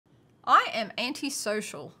I am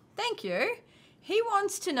antisocial. Thank you. He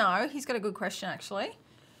wants to know, he's got a good question actually.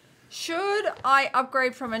 Should I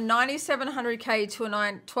upgrade from a 9700K to a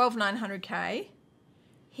 12900K?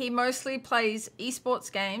 He mostly plays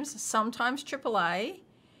esports games, sometimes AAA.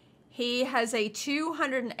 He has a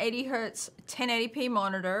 280 Hz 1080p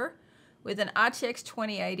monitor with an RTX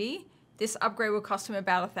 2080. This upgrade will cost him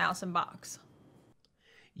about $1,000.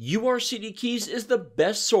 URCD Keys is the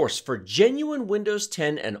best source for genuine Windows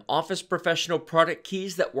 10 and Office Professional product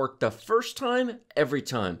keys that work the first time, every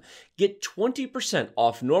time. Get 20%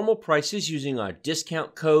 off normal prices using our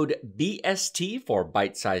discount code BST for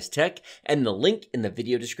Byte Size Tech and the link in the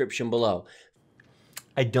video description below.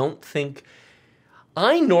 I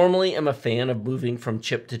normally am a fan of moving from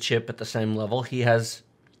chip to chip at the same level. He has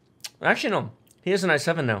an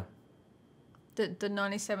i7 now. The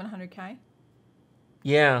 9700K?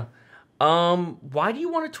 Yeah. Why do you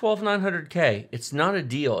want a 12900K? It's not a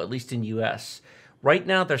deal, at least in US. Right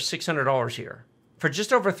now, they're $600 here. For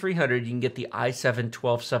just over $300, you can get the i7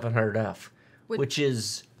 12700F, which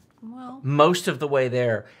is most of the way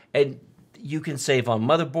there. And you can save on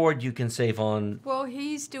motherboard, you can save on... Well,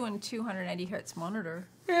 he's doing 280 Hz monitor.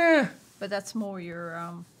 Yeah. But that's more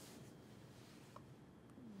your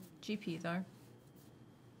GPU, though.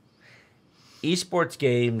 Esports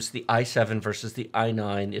games, the i7 versus the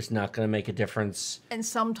i9 is not going to make a difference. And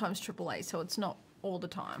sometimes AAA, so it's not all the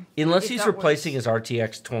time. Unless he's replacing his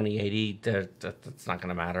RTX 2080, that's not going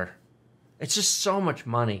to matter. It's just so much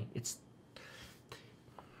money.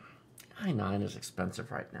 i9 is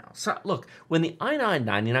expensive right now. So look, when the i9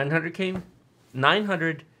 9900 came,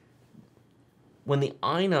 when the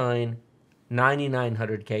i9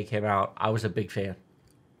 9900K came out, I was a big fan.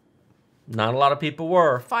 Not a lot of people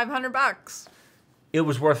were. $500. It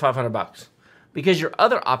was worth $500 because your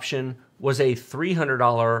other option was a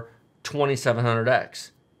 $300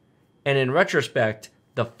 2700X. And in retrospect,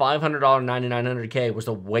 the $500 9900K was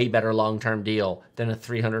a way better long-term deal than a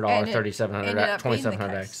 $300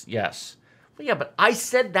 2700X. Yes. Well, yeah, but I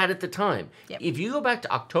said that at the time. Yep. If you go back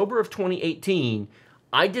to October of 2018,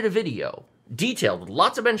 I did a video detailed with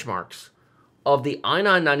lots of benchmarks of the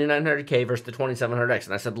i9 9900K versus the 2700X.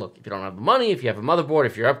 And I said, look, if you don't have the money, if you have a motherboard,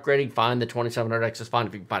 if you're upgrading, fine, the 2700X is fine.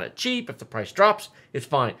 If you can find it cheap, if the price drops, it's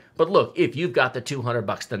fine. But look, if you've got the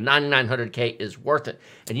 $200, the 9900K is worth it.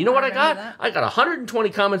 And you know what I got? That. I got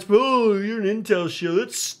 120 comments, oh, you're an Intel show.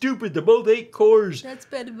 That's stupid. They're both 8 cores. That's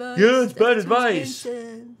bad advice. Yeah, it's bad advice.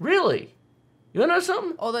 Really? You want to know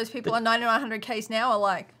something? All those people on 9900Ks now are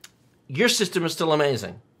like... Your system is still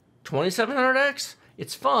amazing. 2700X?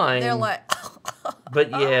 It's fine. They're like... But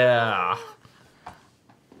yeah.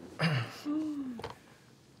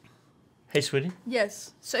 Hey, sweetie.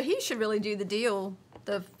 Yes. So he should really do the deal,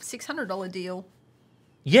 the $600 deal.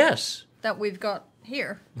 Yes. That we've got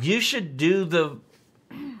here. You should do the...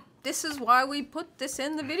 This is why we put this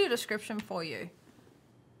in the video description for you.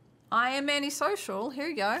 I am antisocial. Here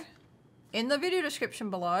you go. In the video description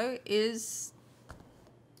below is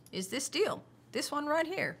this deal. This one right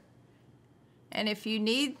here. And if you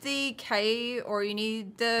need the K or you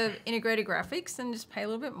need the integrated graphics, then just pay a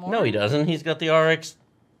little bit more. No, he doesn't. He's got the RX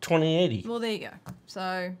 2080. Well, there you go.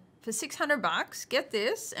 So for $600, get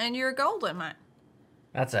this, and you're golden, mate.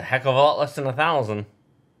 That's a heck of a lot less than $1,000.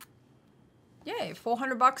 Yeah,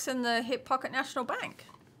 $400 in the hip pocket National Bank.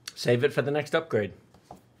 Save it for the next upgrade.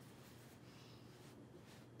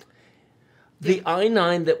 The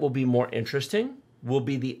i9 that will be more interesting will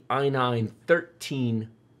be the i9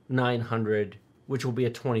 13900, which will be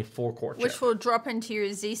a 24-core chip. Which will drop into your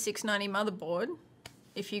Z690 motherboard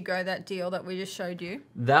if you go that deal that we just showed you.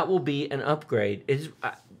 That will be an upgrade.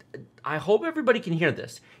 I hope everybody can hear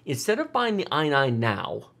this. Instead of buying the i9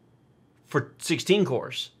 now for 16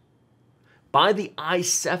 cores, buy the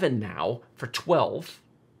i7 now for 12.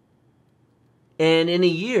 And in a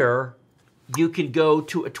year, you can go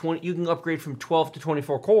to you can upgrade from 12 to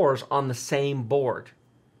 24 cores on the same board.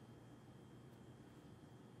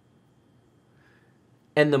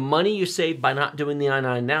 And the money you save by not doing the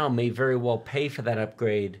i9 now may very well pay for that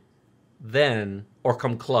upgrade then, or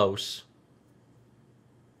come close.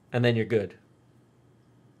 And then you're good.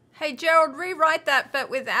 Hey, Gerald, rewrite that, but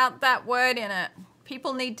without that word in it.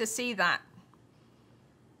 People need to see that.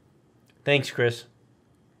 Thanks, Chris.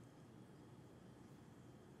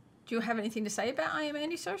 Do you have anything to say about I am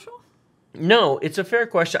antisocial? No, it's a fair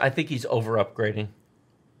question. I think he's over-upgrading.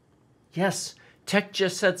 Yes, Tech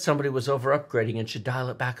just said somebody was over-upgrading and should dial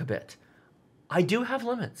it back a bit. I do have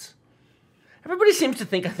limits. Everybody seems to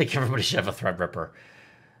think I think everybody should have a Threadripper.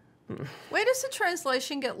 Where does the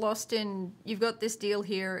translation get lost in, you've got this deal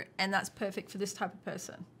here, and that's perfect for this type of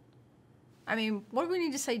person? I mean, what do we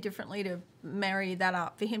need to say differently to marry that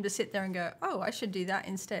up for him to sit there and go, oh, I should do that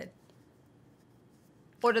instead?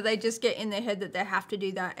 Or do they just get in their head that they have to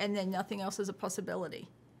do that and then nothing else is a possibility?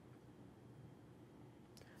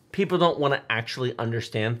 People don't want to actually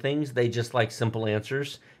understand things. They just like simple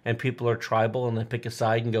answers. And people are tribal and they pick a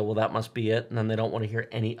side and go, well, that must be it. And then they don't want to hear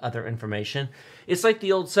any other information. It's like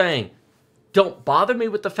the old saying, don't bother me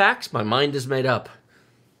with the facts. My mind is made up.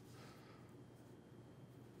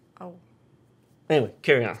 Oh. Anyway,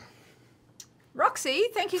 carry on. Roxy,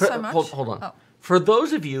 thank you so much. Hold on. Oh. For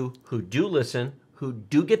those of you who do listen, who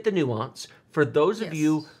do get the nuance, for those of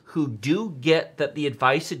you who do get that the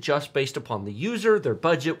advice adjusts based upon the user, their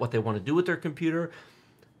budget, what they want to do with their computer,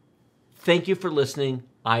 thank you for listening.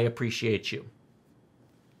 I appreciate you.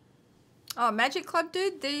 Oh, Magic Club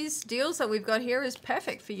dude, these deals that we've got here is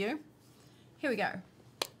perfect for you. Here we go.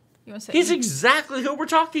 You want to say? He's exactly who we're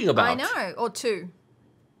talking about. I know, or two.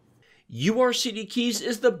 URCD Keys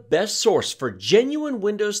is the best source for genuine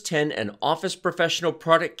Windows 10 and Office Professional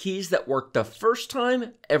product keys that work the first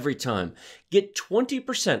time, every time. Get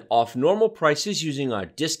 20% off normal prices using our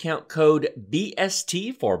discount code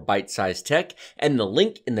BST for Byte Size Tech and the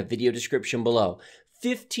link in the video description below.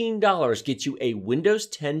 $15 gets you a Windows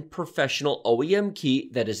 10 Professional OEM key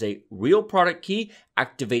that is a real product key,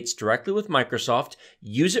 activates directly with Microsoft,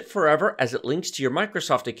 use it forever as it links to your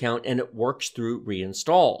Microsoft account and it works through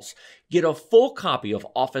reinstalls. Get a full copy of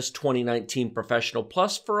Office 2019 Professional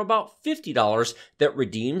Plus for about $50 that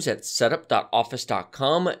redeems at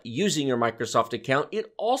setup.office.com using your Microsoft account.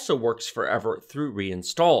 It also works forever through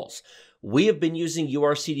reinstalls. We have been using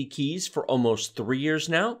URCD keys for almost 3 years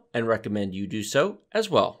now and recommend you do so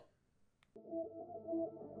as well.